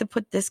needs to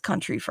put this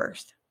country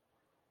first.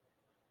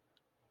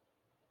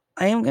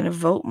 I am going to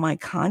vote my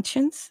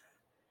conscience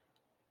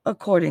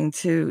according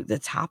to the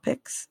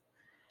topics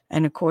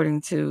and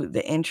according to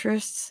the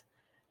interests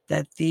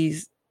that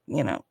these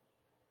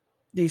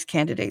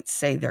candidates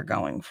say they're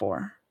going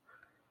for.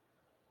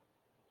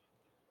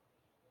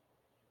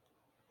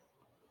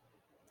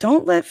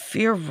 Don't let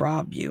fear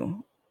rob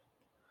you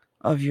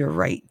of your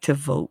right to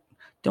vote.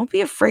 Don't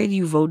be afraid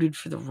you voted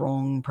for the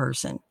wrong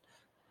person.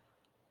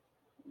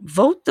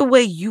 Vote the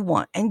way you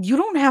want, and you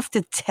don't have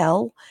to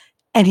tell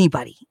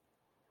anybody.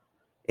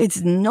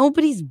 It's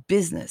nobody's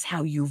business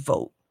how you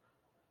vote.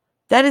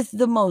 That is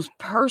the most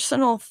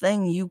personal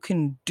thing you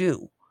can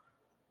do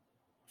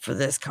for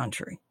this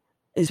country,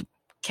 is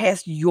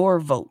cast your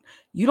vote.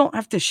 You don't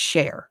have to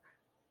share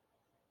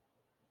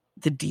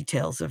the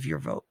details of your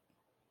vote.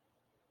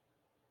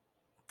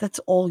 That's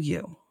all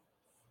you.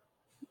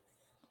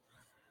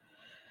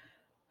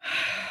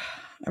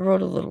 I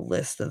wrote a little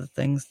list of the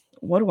things.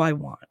 What do I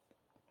want?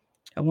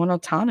 I want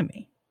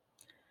autonomy.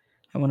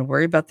 I want to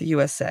worry about the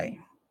USA.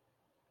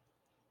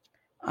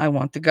 I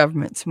want the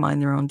government to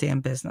mind their own damn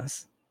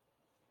business.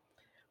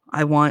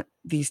 I want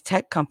these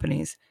tech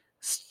companies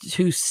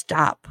to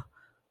stop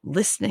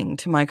listening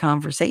to my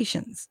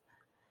conversations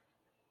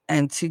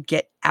and to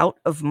get out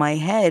of my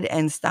head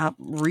and stop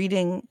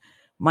reading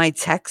my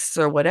texts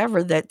or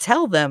whatever that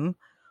tell them,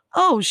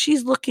 oh,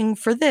 she's looking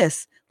for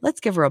this. Let's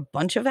give her a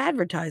bunch of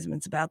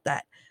advertisements about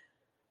that.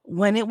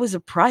 When it was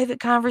a private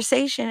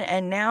conversation,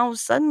 and now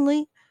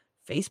suddenly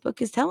Facebook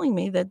is telling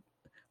me that,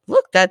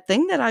 look, that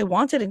thing that I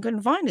wanted and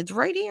couldn't find, it's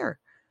right here.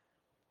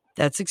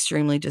 That's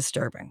extremely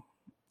disturbing.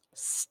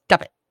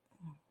 Stop it.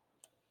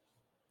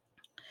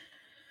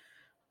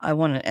 I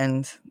want an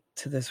end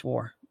to this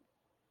war.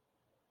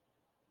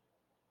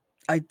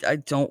 I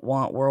don't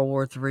want World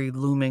War III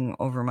looming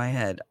over my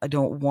head. I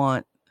don't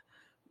want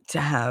to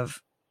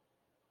have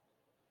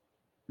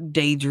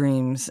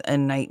daydreams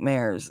and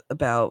nightmares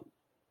about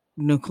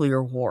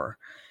nuclear war.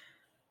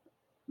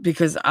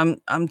 because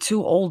I'm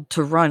too old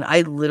to run.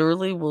 I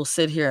literally will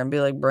sit here and be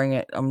like, bring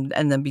it, and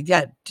then be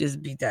dead.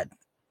 Just be dead.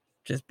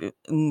 Just be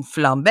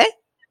flambe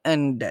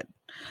and dead.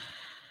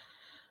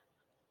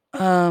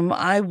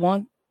 I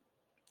want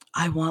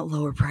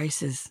lower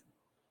prices.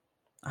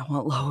 I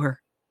want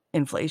lower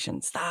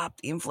inflation. Stop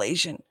the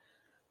inflation.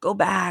 Go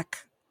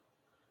back.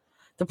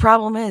 The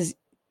problem is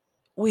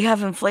we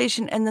have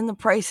inflation and then the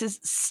prices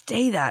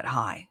stay that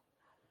high.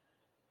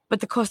 But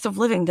the cost of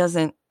living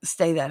doesn't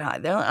stay that high.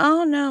 They're like,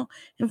 oh no,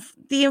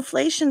 the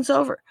inflation's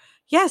over.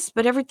 Yes,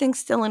 but everything's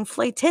still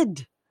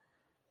inflated.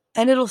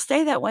 And it'll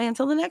stay that way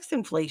until the next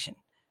inflation.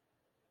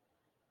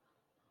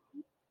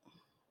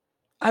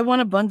 I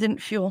want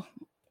abundant fuel.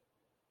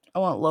 I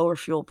want lower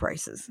fuel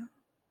prices.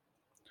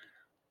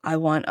 I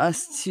want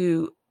us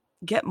to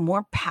get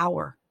more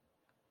power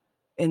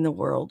in the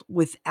world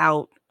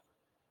without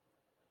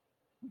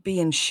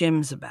being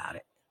shims about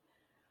it.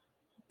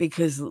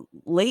 Because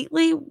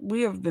lately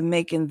we have been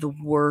making the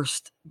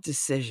worst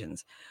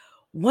decisions.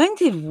 When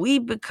did we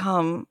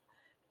become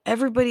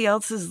everybody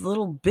else's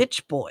little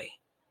bitch boy?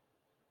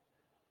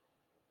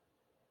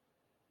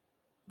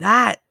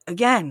 That,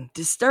 again,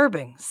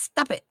 disturbing.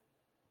 Stop it.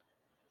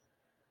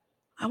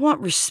 I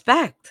want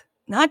respect,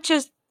 not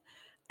just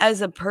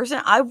as a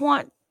person. I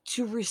want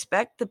to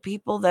respect the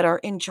people that are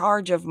in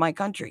charge of my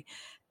country.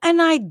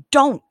 And I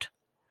don't.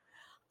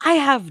 I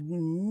have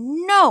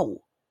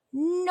no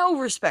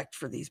respect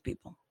for these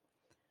people.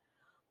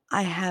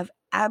 I have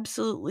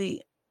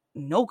absolutely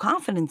no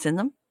confidence in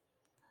them.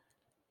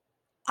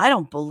 I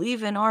don't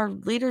believe in our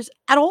leaders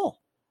at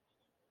all.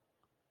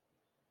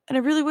 And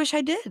I really wish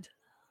I did.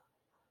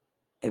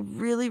 I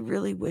really,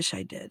 really wish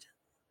I did.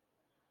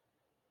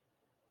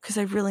 Because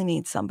I really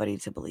need somebody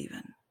to believe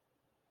in,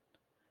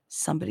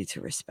 somebody to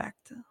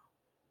respect.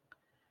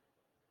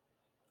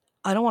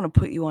 I don't want to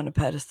put you on a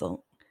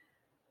pedestal.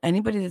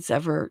 Anybody that's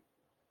ever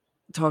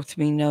talked to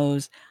me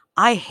knows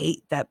I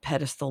hate that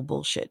pedestal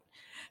bullshit.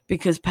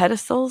 Because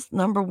pedestals,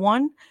 number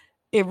one,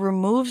 it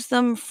removes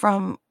them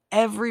from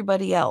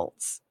everybody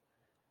else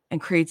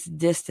and creates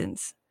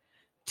distance.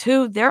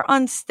 Two, they're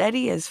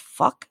unsteady as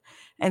fuck.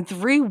 And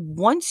three,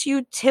 once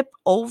you tip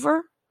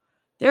over,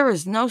 there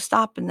is no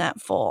stopping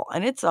that fall.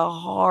 And it's a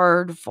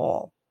hard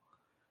fall.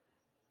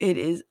 It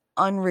is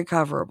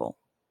unrecoverable.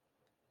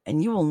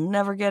 And you will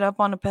never get up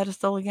on a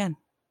pedestal again.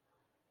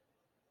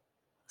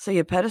 So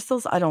yeah,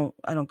 pedestals, I don't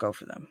go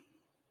for them.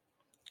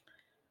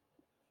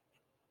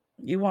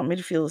 You want me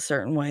to feel a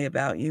certain way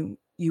about you,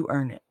 you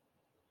earn it.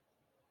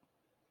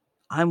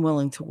 I'm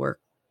willing to work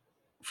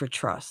for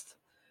trust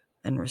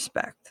and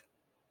respect.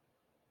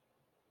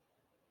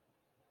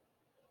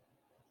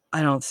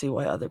 I don't see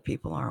why other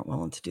people aren't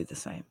willing to do the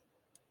same.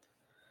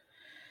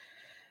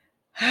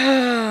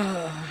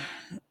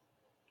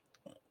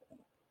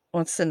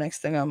 What's the next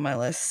thing on my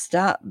list?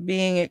 Stop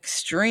being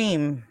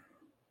extreme.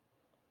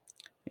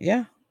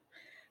 Yeah.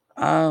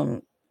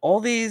 All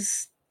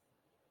these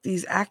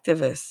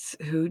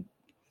activists who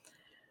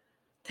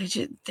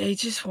they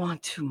just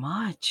want too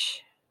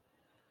much.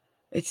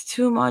 It's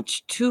too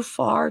much, too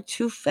far,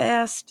 too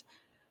fast.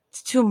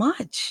 It's too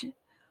much.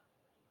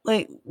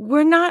 Like,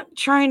 we're not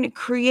trying to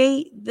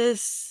create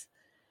this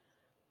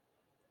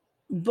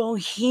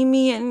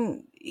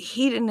bohemian,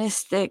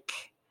 hedonistic,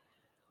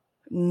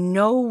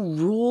 no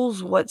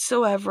rules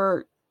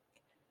whatsoever,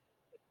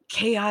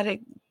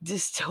 chaotic,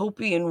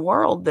 dystopian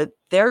world that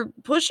they're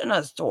pushing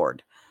us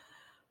toward.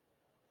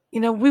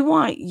 We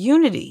want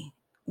unity.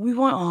 We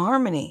want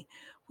harmony.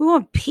 We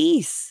want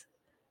peace.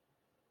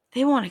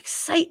 They want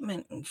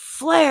excitement and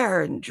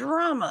flair and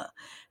drama.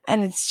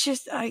 And it's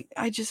just,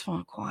 I just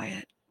want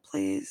quiet,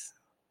 please.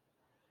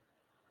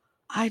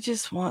 I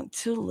just want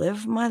to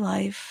live my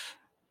life.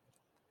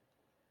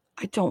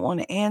 I don't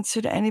want to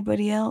answer to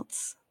anybody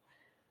else.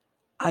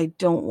 I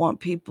don't want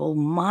people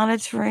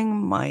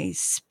monitoring my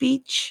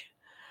speech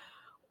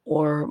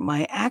or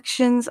my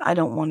actions. I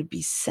don't want to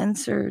be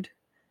censored.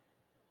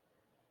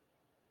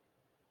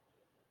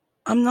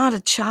 I'm not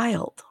a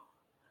child.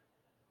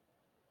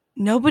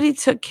 Nobody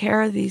took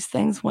care of these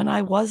things when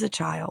I was a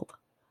child.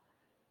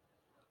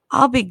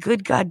 I'll be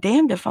good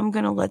goddamned if I'm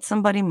going to let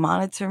somebody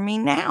monitor me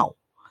now.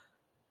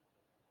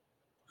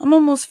 I'm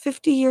almost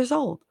 50 years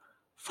old.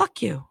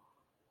 Fuck you.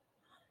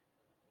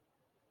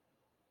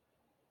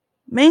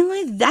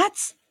 Mainly,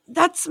 that's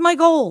my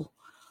goal.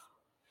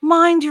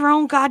 Mind your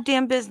own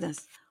goddamn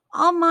business.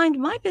 I'll mind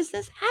my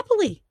business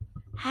happily.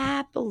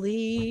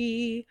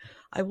 Happily.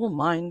 I will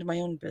mind my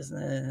own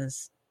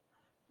business.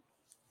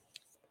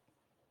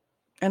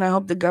 And I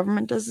hope the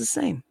government does the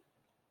same.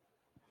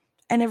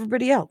 And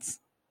everybody else.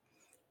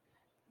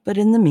 But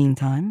in the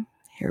meantime,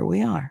 here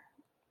we are.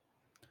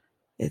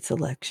 It's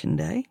election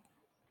day.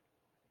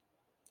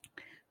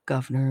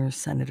 Governors,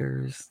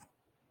 senators,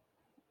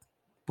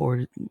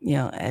 board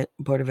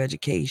of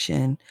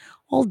education,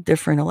 all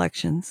different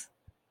elections.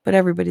 But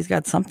everybody's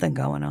got something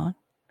going on.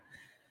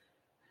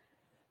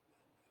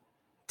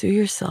 Do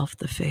yourself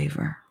the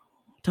favor.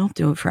 Don't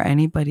do it for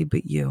anybody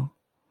but you.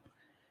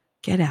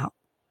 Get out.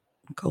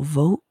 Go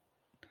vote.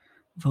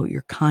 Vote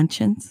your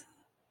conscience.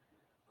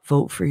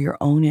 Vote for your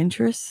own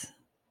interests.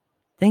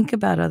 Think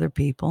about other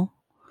people.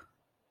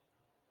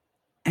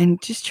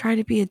 And just try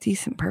to be a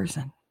decent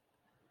person.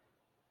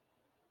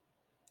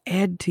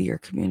 Add to your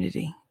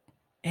community.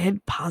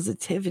 Add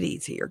positivity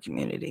to your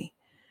community.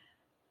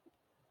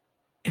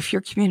 If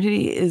your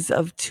community is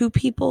of 2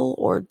 people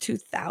or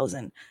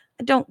 2,000,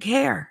 I don't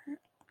care.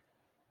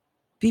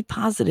 Be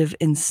positive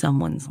in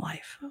someone's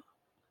life.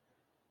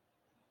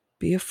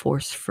 Be a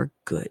force for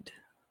good.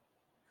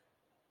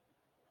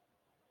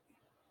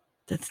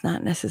 That's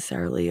not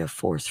necessarily a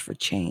force for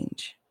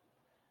change.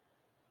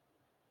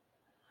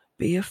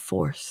 Be a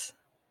force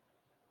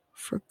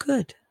for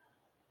good,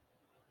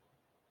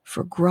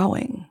 for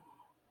growing,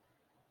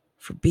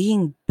 for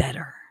being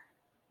better.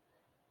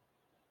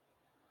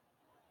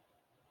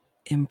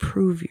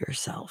 Improve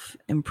yourself,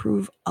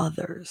 improve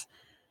others,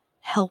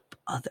 help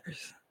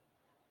others.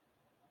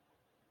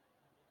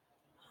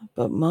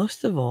 But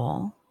most of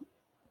all,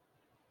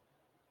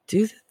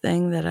 do the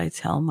thing that I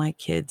tell my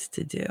kids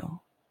to do.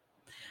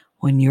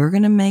 When you're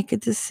going to make a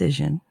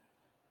decision,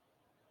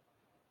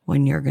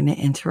 when you're going to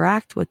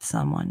interact with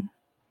someone,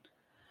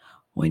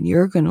 when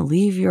you're going to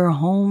leave your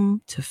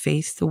home to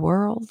face the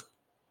world,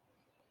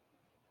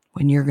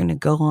 when you're going to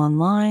go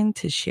online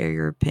to share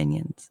your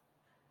opinions,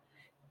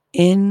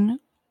 in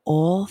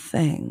all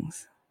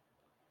things,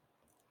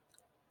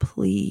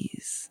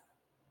 please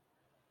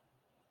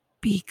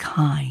be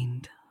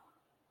kind.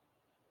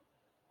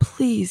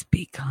 Please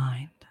be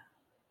kind.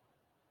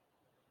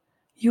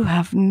 You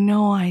have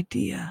no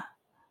idea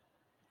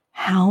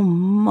how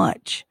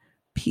much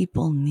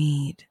people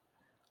need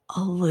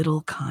a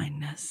little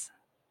kindness.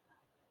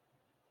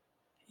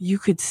 You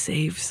could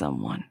save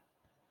someone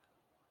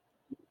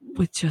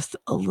with just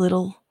a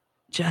little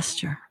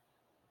gesture,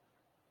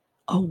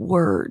 a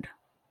word.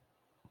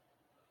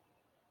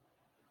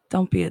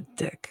 Don't be a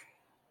dick.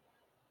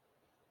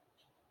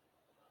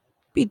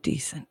 Be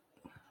decent.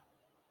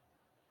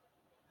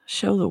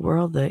 Show the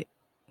world that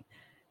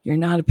you're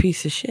not a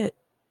piece of shit.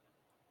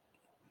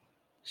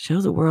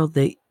 Show the world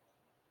that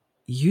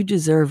you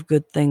deserve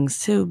good things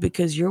too,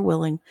 because you're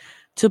willing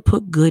to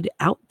put good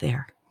out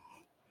there.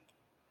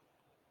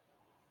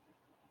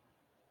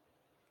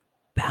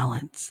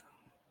 Balance.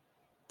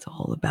 It's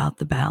all about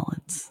the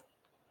balance.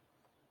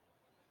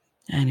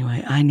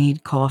 Anyway, I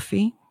need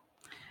coffee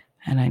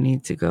and I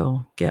need to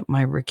go get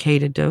my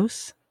Ricada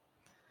dose,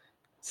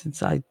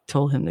 since I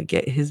told him to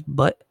get his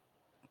butt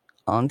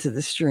onto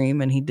the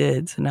stream and he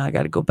did. So now I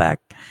got to go back.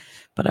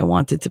 But I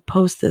wanted to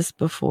post this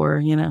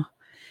before,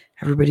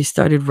 everybody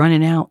started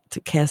running out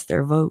to cast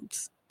their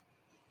votes.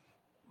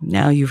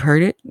 Now you've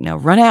heard it. Now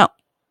run out.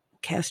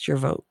 Cast your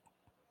vote.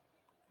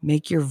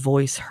 Make your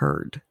voice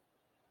heard.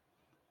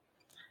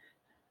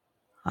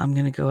 I'm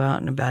going to go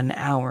out in about an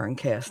hour and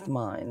cast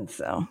mine.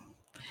 So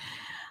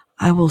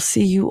I will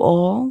see you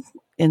all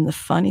in the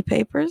funny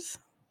papers.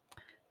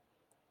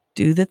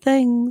 Do the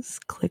things.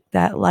 Click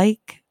that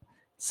like,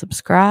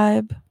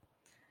 subscribe,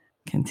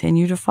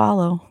 continue to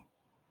follow.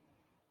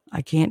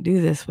 I can't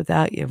do this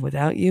without you.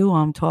 Without you,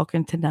 I'm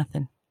talking to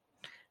nothing.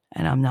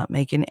 And I'm not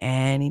making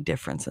any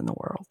difference in the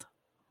world.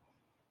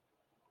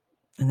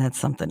 And that's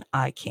something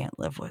I can't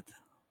live with.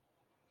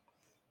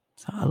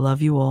 So I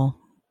love you all.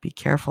 Be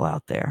careful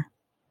out there.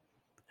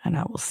 And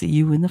I will see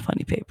you in the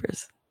funny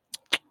papers.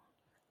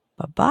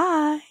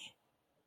 Bye-bye.